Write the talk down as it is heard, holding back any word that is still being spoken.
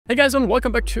Hey guys, and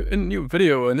welcome back to a new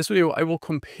video. In this video, I will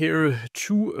compare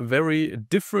two very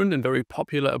different and very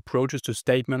popular approaches to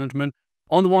state management.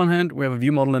 On the one hand, we have a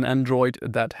ViewModel in Android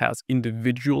that has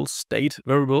individual state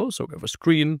variables. So we have a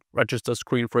screen, register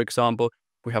screen, for example.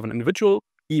 We have an individual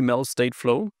email state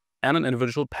flow and an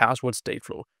individual password state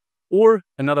flow. Or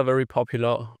another very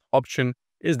popular option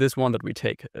is this one that we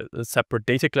take a separate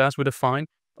data class we define,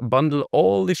 bundle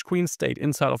all the screen state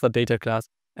inside of the data class,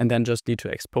 and then just need to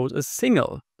expose a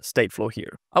single state flow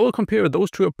here. I will compare those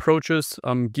two approaches,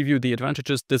 give you the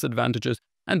advantages, disadvantages,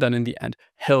 and then in the end,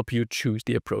 help you choose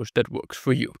the approach that works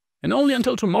for you. And only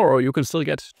until tomorrow, you can still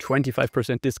get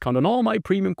 25% discount on all my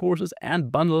premium courses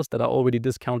and bundles that are already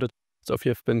discounted. So if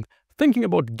you've been thinking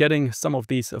about getting some of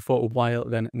these for a while,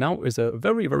 then now is a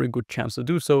very, very good chance to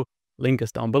do so. Link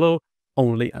is down below,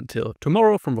 only until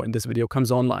tomorrow from when this video comes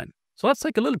online. So let's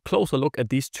take a little closer look at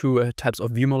these two types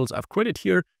of view models I've created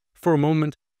here for a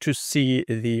moment to see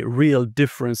the real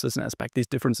differences and aspect these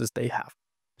differences they have.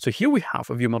 So here we have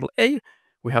a view model A.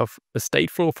 We have a state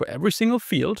flow for every single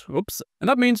field. Oops. And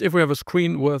that means if we have a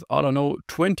screen with, I don't know,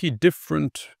 20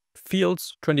 different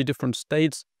fields, 20 different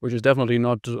states, which is definitely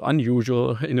not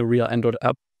unusual in a real Android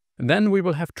app, then we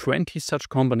will have 20 such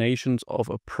combinations of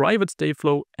a private state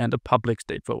flow and a public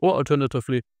state flow. Or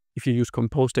alternatively, if you use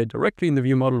compose state directly in the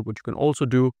view model, which you can also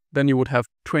do, then you would have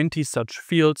 20 such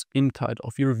fields inside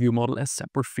of your view model as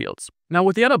separate fields. Now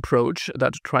with the other approach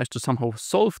that tries to somehow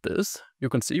solve this, you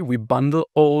can see we bundle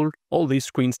all these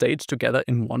screen states together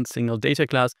in one single data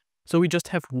class. So we just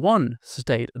have one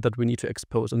state that we need to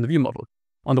expose in the view model.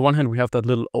 On the one hand, we have that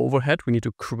little overhead. We need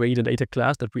to create a data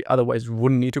class that we otherwise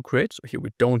wouldn't need to create. So here we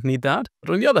don't need that.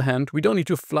 But on the other hand, we don't need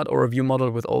to flood our view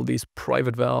model with all these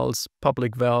private vals,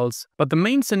 public vals. But the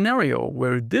main scenario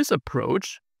where this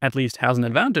approach at least has an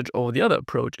advantage over the other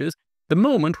approach is the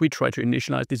moment we try to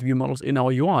initialize these view models in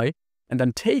our UI and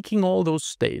then taking all those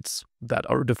states that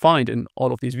are defined in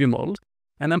all of these view models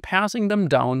and then passing them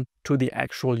down to the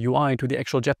actual UI, to the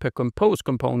actual Jetpack Compose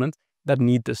components that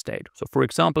need the state. So for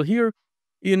example, here,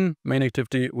 in main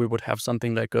activity, we would have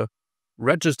something like a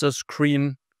register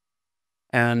screen,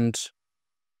 and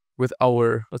with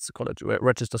our, let's call it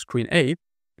register screen A,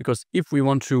 because if we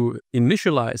want to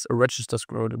initialize a register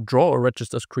screen, draw a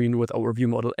register screen with our view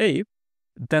model A,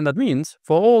 then that means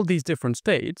for all these different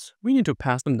states, we need to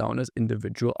pass them down as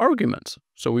individual arguments.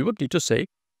 So we would need to say,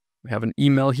 we have an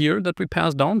email here that we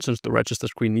pass down since the register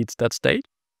screen needs that state,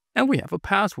 and we have a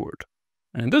password.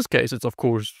 And in this case, it's of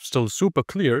course still super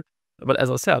clear. But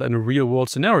as I said, in a real-world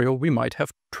scenario, we might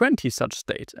have 20 such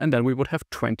states, and then we would have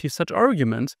 20 such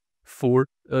arguments for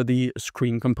the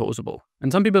screen composable.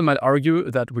 And some people might argue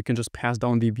that we can just pass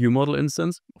down the view model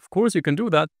instance. Of course, you can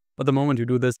do that, but the moment you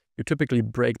do this, you typically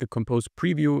break the compose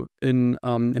preview in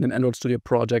an Android Studio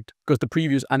project because the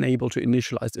preview is unable to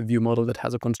initialize a view model that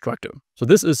has a constructor. So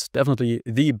this is definitely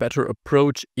the better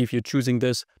approach if you're choosing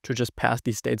this to just pass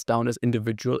these states down as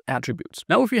individual attributes.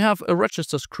 Now, if you have a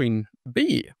register screen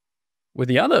B, with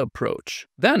the other approach,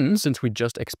 then since we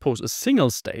just expose a single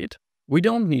state, we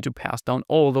don't need to pass down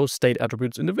all those state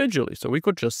attributes individually. So we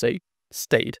could just say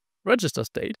state, register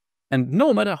state, and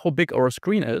no matter how big our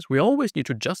screen is, we always need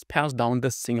to just pass down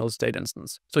the single state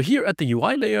instance. So here at the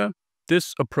UI layer,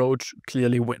 this approach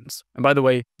clearly wins. And by the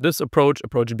way, this approach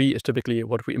B, is typically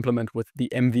what we implement with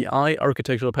the MVI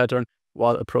architectural pattern,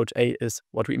 while approach A is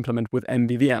what we implement with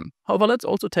MVVM. However, let's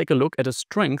also take a look at the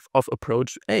strength of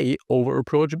approach A over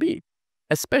approach B.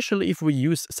 Especially if we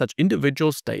use such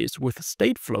individual states with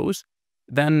state flows,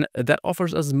 then that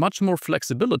offers us much more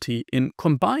flexibility in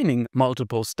combining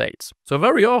multiple states. So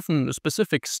very often a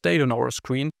specific state on our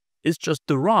screen is just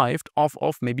derived off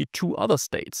of maybe two other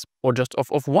states or just off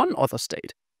of one other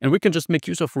state. And we can just make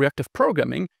use of reactive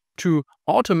programming to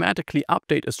automatically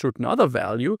update a certain other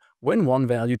value when one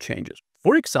value changes.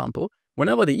 For example,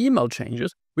 whenever the email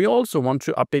changes, we also want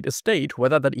to update a state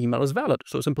whether that email is valid,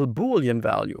 so a simple Boolean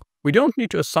value. We don't need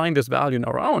to assign this value on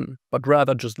our own, but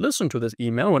rather just listen to this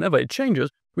email whenever it changes.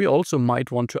 We also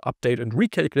might want to update and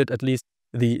recalculate at least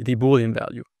the Boolean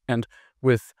value. And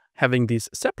with having these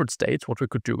separate states, what we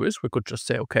could do is we could just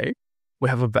say, okay, we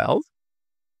have a val,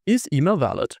 is email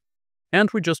valid? And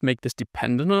we just make this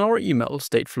dependent on our email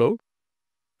state flow.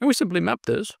 And we simply map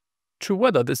this to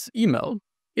whether this email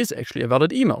is actually a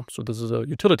valid email. So this is a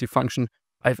utility function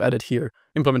I've added here.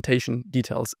 Implementation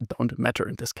details don't matter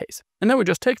in this case. And then we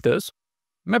just take this,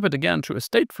 map it again to a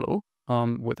state flow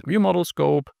with view model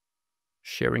scope,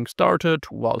 sharing started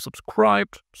while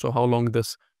subscribed. So how long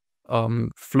this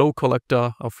flow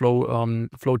collector or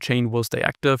flow chain will stay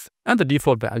active, and the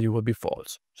default value will be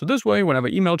false. So this way, whenever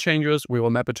email changes, we will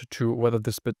map it to whether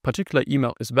this particular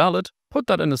email is valid, put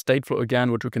that in the stateflow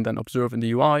again, which you can then observe in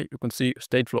the UI. You can see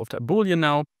stateflow of that boolean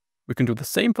now. We can do the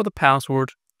same for the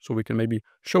password. So we can maybe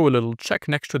show a little check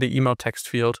next to the email text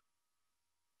field.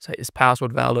 Say, is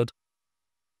password valid?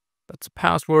 That's a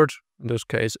password. In this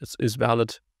case, it is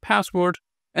valid password.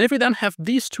 And if we then have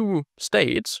these two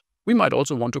states, we might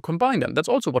also want to combine them. That's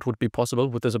also what would be possible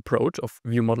with this approach of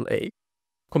ViewModel A.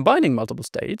 Combining multiple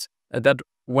states, that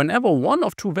whenever one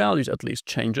of two values at least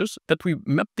changes, that we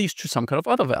map these to some kind of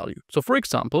other value. So for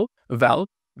example, valid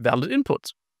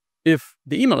inputs. If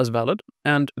the email is valid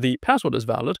and the password is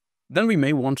valid, then we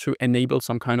may want to enable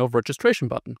some kind of registration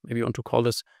button. Maybe you want to call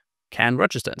this can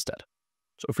register instead.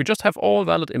 So if we just have all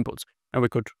valid inputs, and we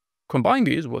could combine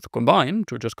these with combine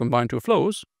to just combine two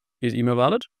flows, is email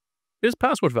valid? Is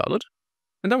password valid?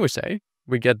 And then we say,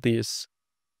 we get these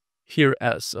here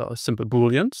as simple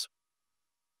booleans.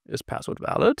 Is password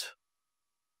valid?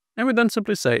 And we then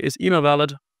simply say, is email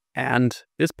valid? And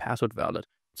is password valid?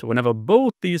 So whenever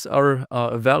both these are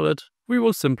valid, we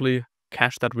will simply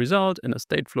cache that result in a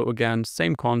stateflow again,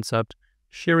 same concept,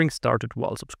 sharing started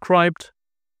while subscribed,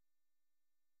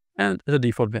 and the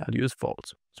default value is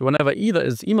false. So whenever either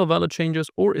is email valid changes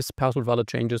or is password valid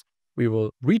changes, we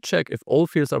will recheck if all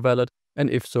fields are valid, and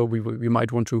if so, we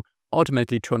might want to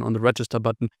automatically turn on the register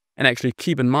button and actually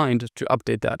keep in mind to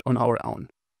update that on our own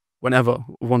whenever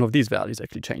one of these values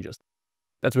actually changes.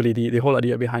 That's really the whole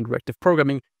idea behind reactive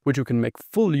programming, which you can make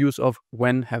full use of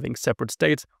when having separate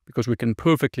states, because we can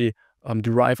perfectly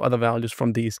derive other values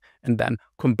from these and then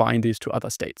combine these to other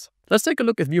states. Let's take a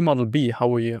look at ViewModel B, how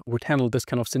we would handle this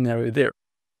kind of scenario there.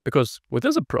 Because with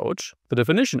this approach, the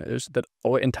definition is that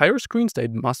our entire screen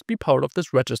state must be part of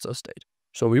this register state.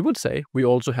 So we would say we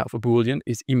also have a boolean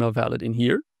is email valid in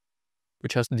here,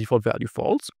 which has the default value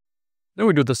false. Then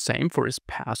we do the same for is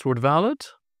password valid,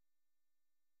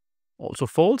 also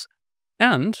false,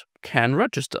 and can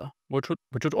register, which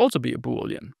would also be a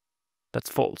boolean. That's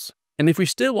false. And if we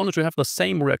still wanted to have the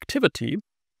same reactivity,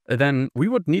 then we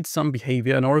would need some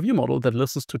behavior in our ViewModel that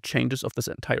listens to changes of this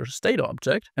entire state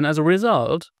object, and as a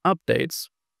result, updates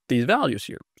these values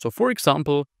here. So for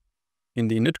example, in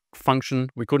the init function,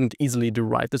 we couldn't easily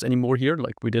derive this anymore here,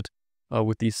 like we did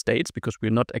with these states, because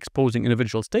we're not exposing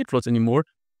individual state floats anymore.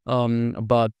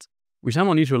 But we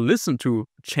somehow need to listen to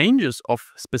changes of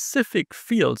specific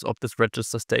fields of this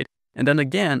register state, and then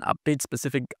again update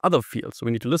specific other fields. So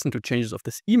we need to listen to changes of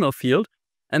this email field,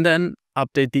 and then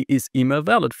update the is email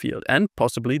valid field, and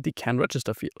possibly the can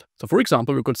register field. So for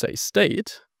example, we could say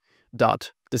state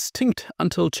dot distinct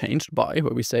until changed by,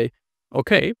 where we say,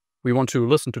 okay, we want to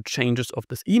listen to changes of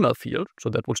this email field, so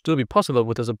that would still be possible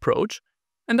with this approach,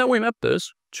 and then we map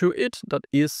this to it.email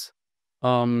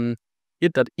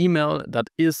that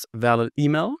is valid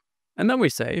email, and then we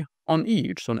say on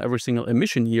each, so on every single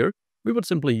emission here, we would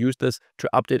simply use this to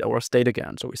update our state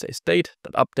again. So we say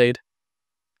state.update,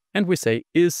 and we say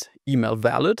is email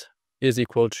valid is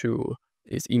equal to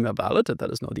is email valid, and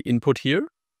that is now the input here,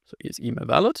 so is email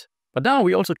valid. But now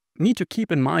we also need to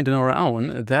keep in mind in our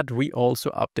own that we also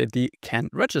update the can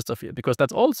register field, because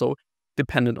that's also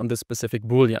dependent on this specific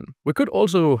boolean. We could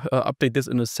also update this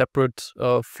in a separate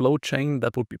flow chain.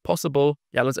 That would be possible.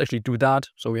 Yeah, let's actually do that.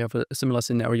 So we have a similar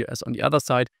scenario as on the other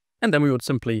side, and then we would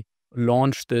simply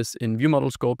launch this in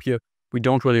ViewModel scope here. We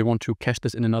don't really want to cache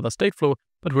this in another state flow,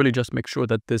 but really just make sure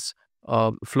that this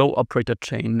flow operator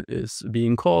chain is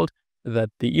being called, that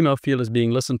the email field is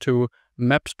being listened to,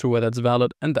 mapped to whether it's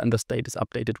valid, and then the state is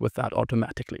updated with that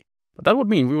automatically. But that would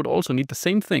mean we would also need the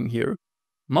same thing here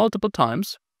multiple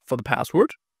times for the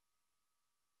password.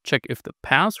 Check if the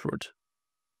password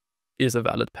is a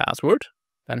valid password,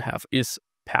 then have is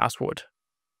password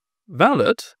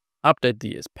valid, update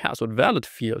the is password valid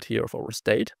field here of our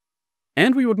state.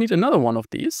 And we would need another one of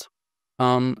these.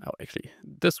 Actually,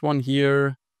 this one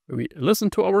here, we listen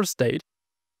to our state.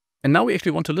 And now we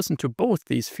actually want to listen to both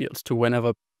these fields, to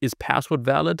whenever is password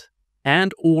valid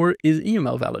and or is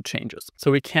email valid changes.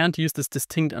 So we can't use this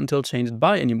distinct until changed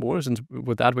by anymore, since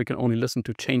with that we can only listen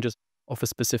to changes of a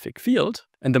specific field.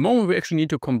 And the moment we actually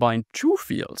need to combine two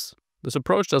fields, this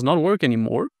approach does not work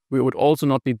anymore. We would also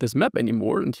not need this map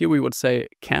anymore. And here we would say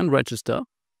can register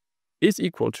is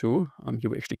equal to, here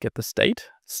we actually get the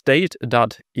state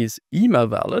dot is email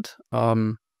valid.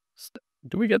 Do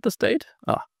we get the state?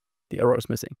 The error is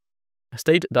missing.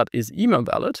 State dot is email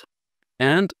valid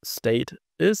and state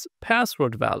is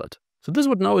password valid. So this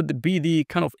would now be the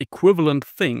kind of equivalent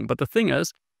thing. But the thing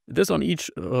is, this on each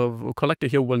collector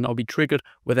here will now be triggered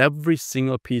with every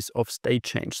single piece of state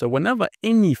change. So whenever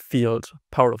any field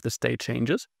part of the state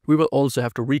changes, we will also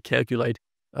have to recalculate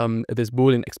this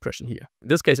Boolean expression here. In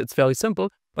this case, it's fairly simple,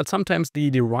 but sometimes the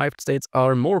derived states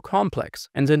are more complex.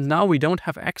 And then now we don't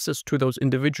have access to those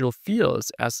individual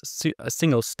fields as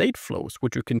single state flows,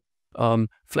 which you can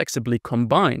flexibly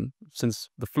combine, since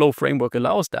the flow framework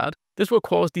allows that. This will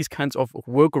cause these kinds of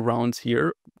workarounds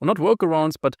here. Well, not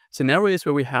workarounds, but scenarios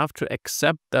where we have to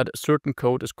accept that a certain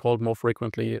code is called more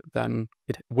frequently than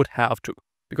it would have to.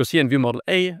 Because here in ViewModel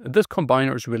A, this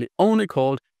combiner is really only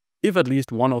called if at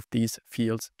least one of these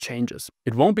fields changes.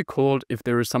 It won't be called if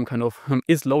there is some kind of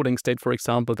isLoading state, for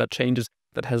example, that changes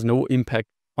that has no impact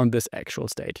on this actual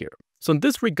state here. So in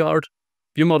this regard,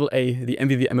 ViewModel A, the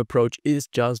MVVM approach, is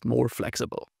just more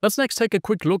flexible. Let's next take a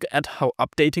quick look at how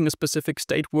updating a specific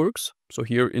state works. So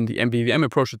here in the MVVM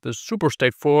approach, it is super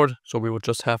straightforward. So we would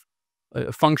just have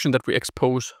a function that we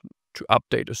expose to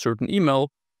update a certain email,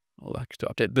 like to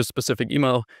update this specific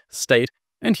email state.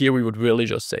 And here we would really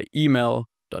just say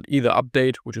email.either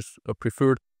update, which is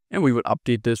preferred, and we would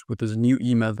update this with this new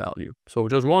email value. So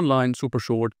just one line, super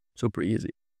short, super easy.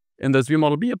 In this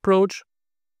ViewModel B approach,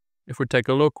 if we take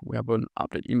a look, we have an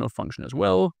update email function as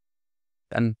well.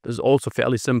 Then this is also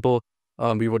fairly simple.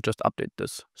 We would just update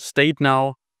this state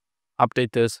now,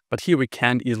 update this, but here we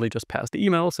can't easily just pass the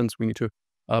email since we need to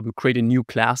create a new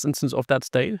class instance of that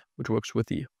state, which works with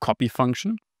the copy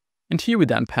function. And here we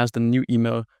then pass the new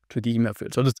email to the email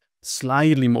field. So this is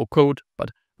slightly more code, but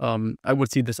I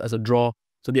would see this as a draw.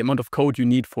 So the amount of code you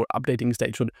need for updating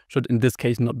state should in this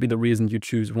case not be the reason you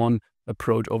choose one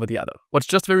approach over the other. What's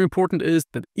just very important is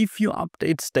that if you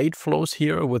update state flows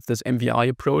here with this MVI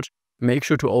approach, make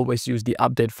sure to always use the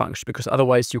update function, because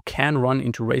otherwise you can run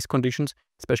into race conditions,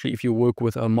 especially if you work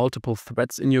with multiple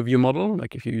threads in your view model.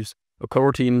 Like if you use a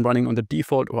coroutine running on the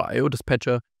default or IO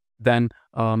dispatcher, then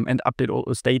and update all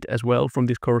the state as well from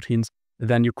these coroutines,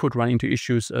 then you could run into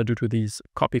issues due to these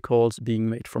copy calls being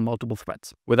made from multiple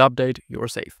threads. With update, you're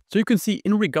safe. So you can see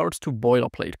in regards to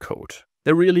boilerplate code,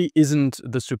 there really isn't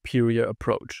the superior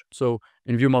approach. So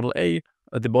in ViewModel A,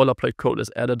 the boilerplate code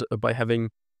is added by having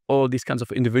all these kinds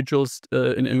of individual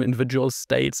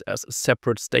states as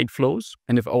separate state flows.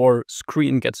 And if our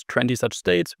screen gets 20 such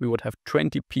states, we would have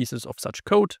 20 pieces of such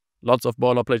code, lots of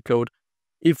boilerplate code.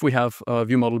 If we have a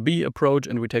ViewModel B approach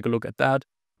and we take a look at that,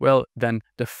 well, then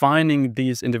defining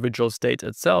these individual states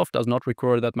itself does not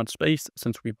require that much space,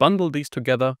 since we bundle these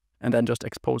together and then just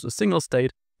expose a single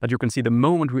state. But you can see the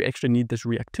moment we actually need this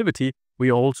reactivity,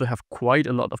 we also have quite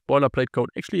a lot of boilerplate code,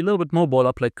 actually a little bit more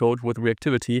boilerplate code with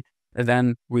reactivity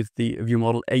than with the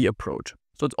ViewModel A approach.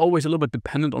 So it's always a little bit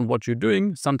dependent on what you're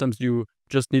doing. Sometimes you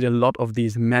just need a lot of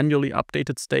these manually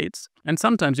updated states, and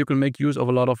sometimes you can make use of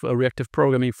a lot of reactive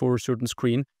programming for a certain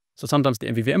screen. So sometimes the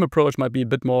MVVM approach might be a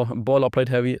bit more boilerplate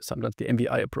heavy, sometimes the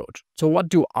MVI approach. So what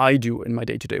do I do in my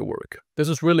day-to-day work? This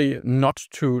is really not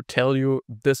to tell you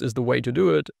this is the way to do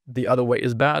it, the other way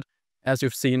is bad. As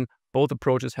you've seen, both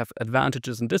approaches have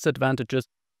advantages and disadvantages.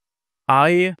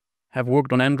 I have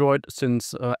worked on Android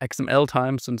since XML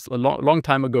time, since a long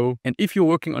time ago. And if you're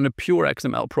working on a pure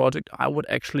XML project, I would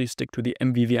actually stick to the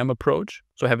MVVM approach.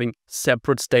 So having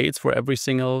separate states for every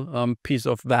single piece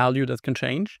of value that can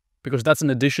change, because that's an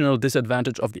additional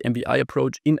disadvantage of the MVI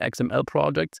approach in XML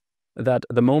projects, that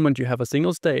the moment you have a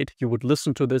single state, you would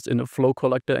listen to this in a flow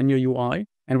collector in your UI.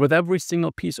 And with every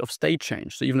single piece of state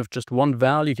change, so even if just one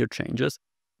value here changes,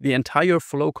 the entire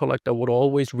flow collector would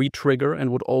always re-trigger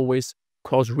and would always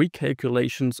cause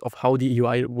recalculations of how the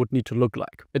UI would need to look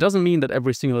like. It doesn't mean that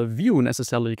every single view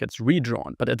necessarily gets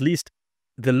redrawn, but at least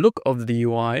the look of the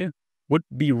UI would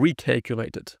be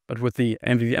recalculated. But with the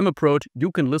MVVM approach,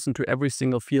 you can listen to every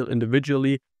single field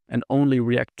individually and only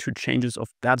react to changes of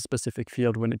that specific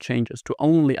field when it changes, to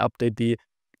only update the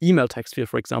email text field,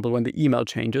 for example, when the email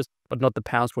changes, but not the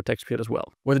password text field as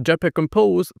well. With Jetpack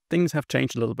Compose, things have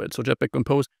changed a little bit. So Jetpack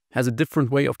Compose has a different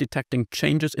way of detecting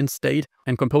changes in state,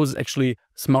 and Compose is actually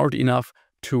smart enough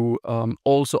to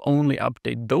also only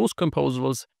update those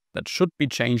composables that should be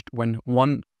changed when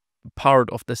one part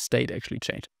of the state actually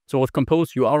changed. So with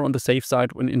Compose, you are on the safe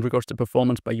side in regards to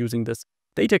performance by using this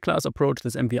data class approach,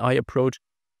 this MVI approach.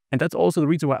 And that's also the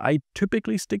reason why I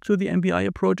typically stick to the MVI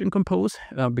approach in Compose,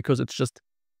 because it's just,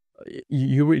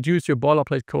 you reduce your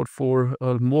boilerplate code for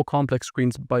more complex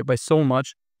screens by so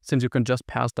much, since you can just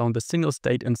pass down the single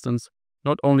state instance,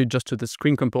 not only just to the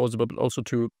screen composable, but also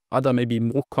to other maybe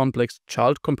more complex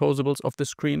child composables of the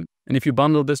screen. And if you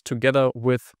bundle this together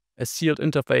with a sealed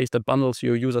interface that bundles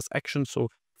your user's actions, so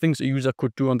things a user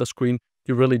could do on the screen,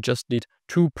 You really just need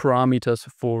 2 parameters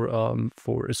for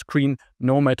a screen,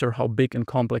 no matter how big and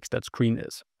complex that screen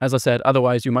is. As I said,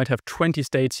 otherwise you might have 20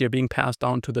 states here being passed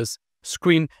down to this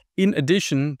screen. In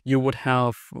addition, you would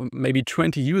have maybe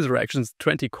 20 user actions,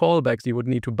 20 callbacks you would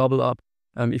need to bubble up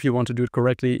if you want to do it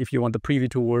correctly, if you want the preview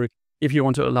to work, if you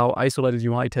want to allow isolated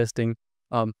UI testing.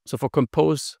 So for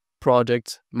Compose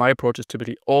projects, my approach is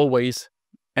typically always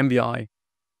MVI,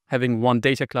 having 1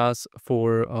 data class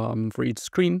for each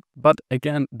screen. But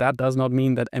again, that does not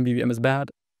mean that MVVM is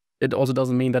bad. It also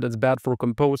doesn't mean that it's bad for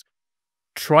Compose.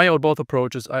 Try out both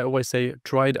approaches. I always say,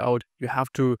 try it out. You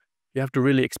have to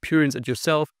really experience it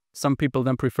yourself. Some people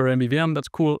then prefer MVVM, that's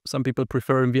cool. Some people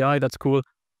prefer MVI, that's cool.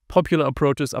 Popular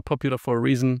approaches are popular for a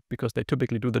reason, because they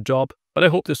typically do the job. But I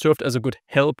hope this served as a good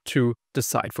help to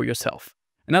decide for yourself.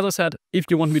 And as I said, if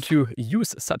you want me to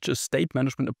use such a state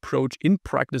management approach in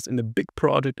practice in a big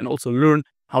project and also learn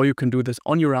how you can do this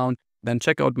on your own, then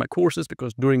check out my courses,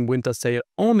 because during winter sale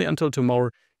only until tomorrow,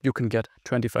 you can get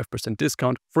 25%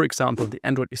 discount. For example, the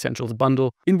Android Essentials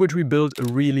bundle, in which we build a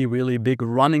really, really big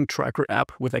running tracker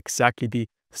app with exactly the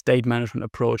state management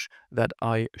approach that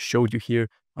I showed you here.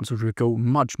 So we'll go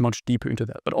much, much deeper into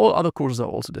that. But all other courses are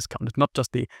also discounted, not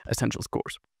just the Essentials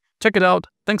course. Check it out.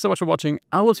 Thanks so much for watching.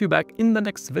 I will see you back in the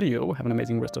next video. Have an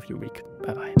amazing rest of your week.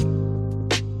 Bye-bye.